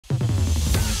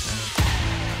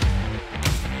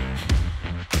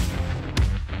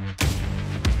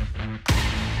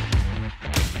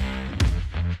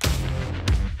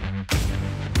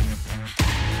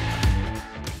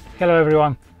Hello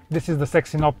everyone, this is the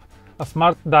S3XY Knob, a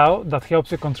smart dial that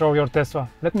helps you control your Tesla.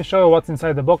 Let me show you what's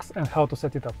inside the box and how to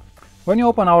set it up. When you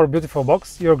open our beautiful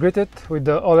box, you're greeted with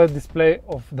the OLED display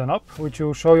of the knob, which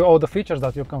will show you all the features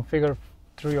that you configure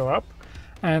through your app.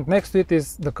 And next to it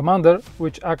is the commander,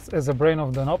 which acts as a brain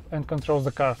of the knob and controls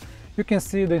the car. You can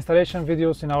see the installation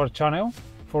videos in our channel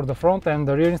for the front and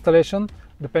the rear installation,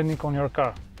 depending on your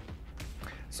car.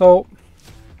 So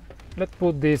let's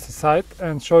put this aside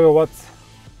and show you what's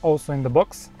also in the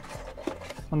box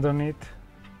underneath.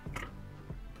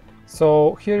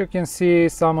 So here you can see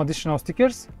some additional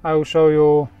stickers. I will show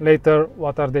you later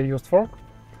what are they used for,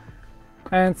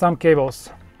 and some cables.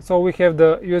 So we have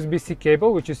the USB-C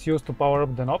cable, which is used to power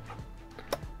up the knob,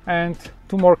 and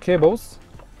two more cables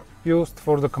used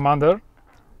for the commander.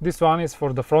 This one is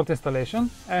for the front installation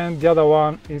and the other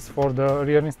one is for the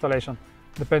rear installation,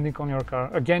 depending on your car.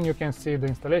 Again, you can see the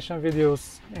installation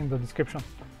videos in the description.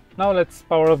 Now let's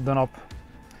power up the knob.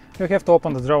 You have to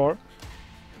open the drawer,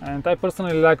 and I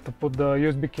personally like to put the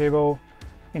USB cable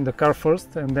in the car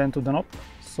first and then to the knob.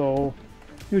 So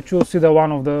you choose either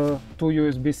one of the two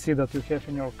USB-C that you have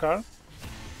in your car.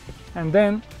 And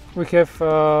then we have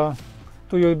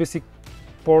two USB-C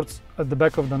ports at the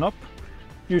back of the knob.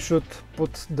 You should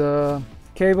put the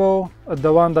cable at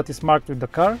the one that is marked with the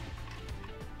car.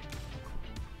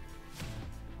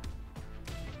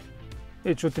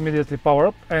 It should immediately power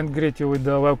up and greet you with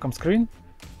the welcome screen.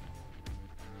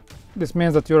 This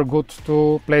means that you're good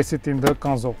to place it in the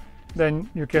console. Then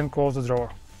you can close the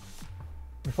drawer.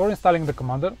 Before installing the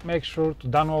commander, make sure to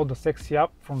download the S3XY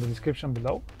app from the description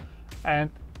below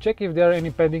and check if there are any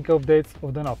pending updates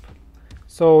of the knob.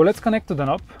 So let's connect to the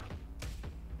knob.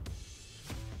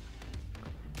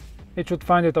 It should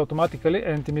find it automatically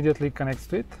and immediately connects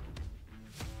to it.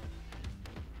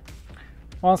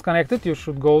 Once connected, you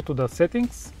should go to the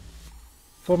settings,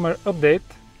 firmware update,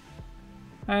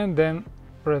 and then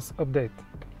press update.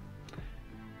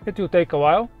 It will take a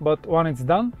while, but when it's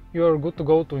done, you are good to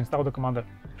go to install the commander.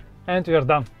 And we are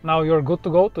done. Now you're good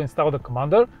to go to install the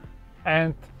commander,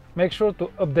 and make sure to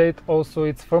update also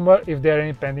its firmware if there are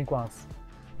any pending ones.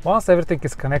 Once everything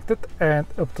is connected and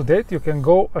up to date, you can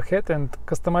go ahead and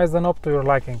customize the knob to your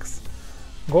likings.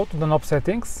 Go to the knob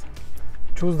settings,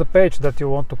 choose the page that you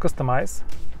want to customize,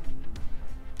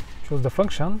 choose the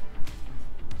function,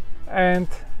 and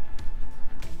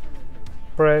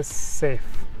press save.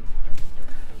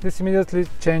 This immediately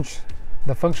changes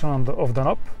the function of the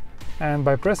knob, and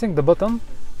by pressing the button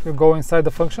you go inside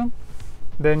the function,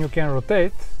 then you can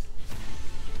rotate,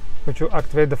 which will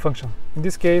activate the function. In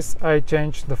this case I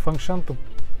changed the function to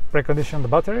precondition the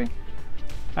battery,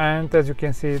 and as you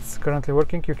can see it's currently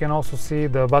working. You can also see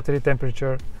the battery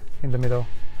temperature in the middle.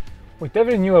 With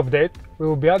every new update we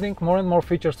will be adding more and more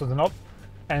features to the knob,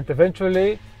 and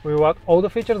eventually we will add all the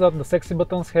features that the S3XY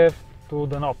buttons have to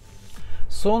the knob.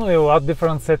 Soon we will add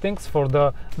different settings for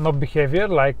the knob behavior,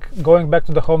 like going back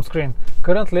to the home screen.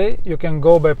 Currently you can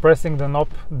go by pressing the knob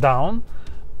down,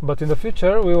 but in the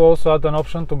future we will also add an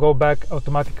option to go back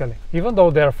automatically. Even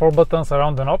though there are 4 buttons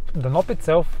around the knob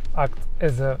itself acts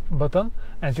as a button,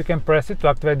 and you can press it to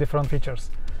activate different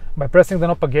features. By pressing the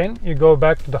knob again, you go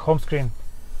back to the home screen.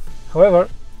 However,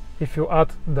 if you add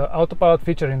the autopilot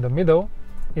feature in the middle,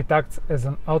 it acts as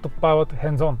an autopilot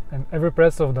hands-on, and every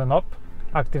press of the knob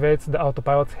activates the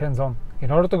autopilot hands-on.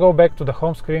 In order to go back to the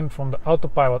home screen from the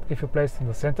autopilot, if you place it in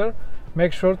the center,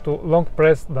 make sure to long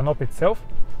press the knob itself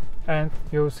and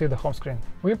you will see the home screen.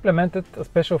 We implemented a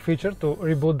special feature to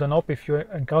reboot the knob if you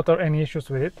encounter any issues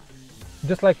with it.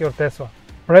 Just like your Tesla,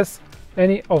 press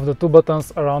any of the 2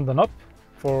 buttons around the knob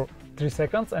for 3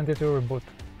 seconds and it will reboot.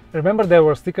 Remember, there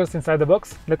were stickers inside the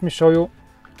box. Let me show you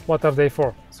what are they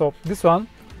for. So this one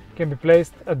can be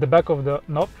placed at the back of the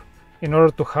knob in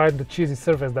order to hide the cheesy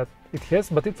surface that it has,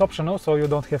 but it's optional, so you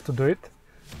don't have to do it.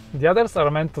 The others are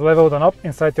meant to level the knob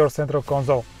inside your central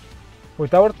console.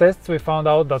 With our tests we found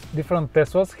out that different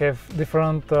Teslas have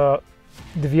different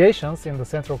deviations in the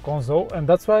central console, and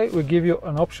that's why we give you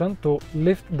an option to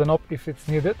lift the knob if it's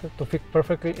needed to fit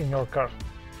perfectly in your car.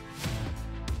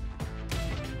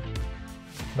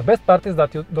 The best part is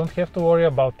that you don't have to worry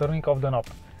about turning off the knob.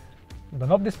 The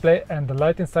knob display and the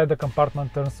light inside the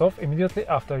compartment turns off immediately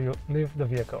after you leave the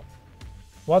vehicle.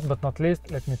 Last but not least,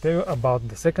 let me tell you about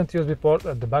the second USB port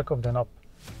at the back of the knob.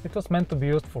 It was meant to be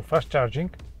used for fast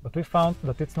charging, but we found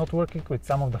that it's not working with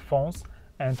some of the phones,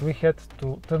 and we had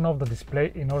to turn off the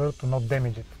display in order to not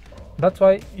damage it. That's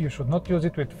why you should not use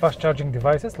it with fast charging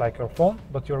devices like your phone,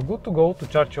 but you're good to go to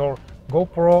charge your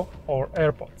GoPro or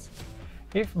AirPods.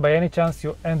 If by any chance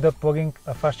you end up plugging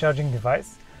a fast charging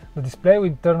device, the display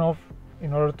will turn off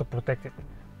in order to protect it.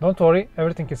 Don't worry,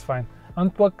 everything is fine.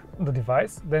 Unplug the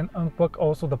device, then unplug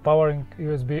also the powering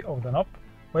USB of the knob,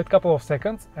 wait a couple of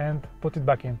seconds and put it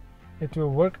back in. It will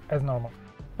work as normal.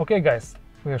 Okay guys,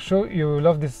 we are sure you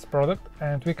love this product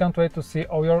and we can't wait to see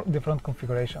all your different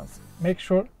configurations. Make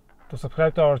sure to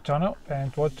subscribe to our channel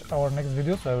and watch our next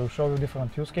videos where I will show you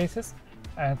different use cases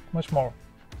and much more.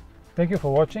 Thank you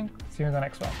for watching, see you in the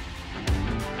next one.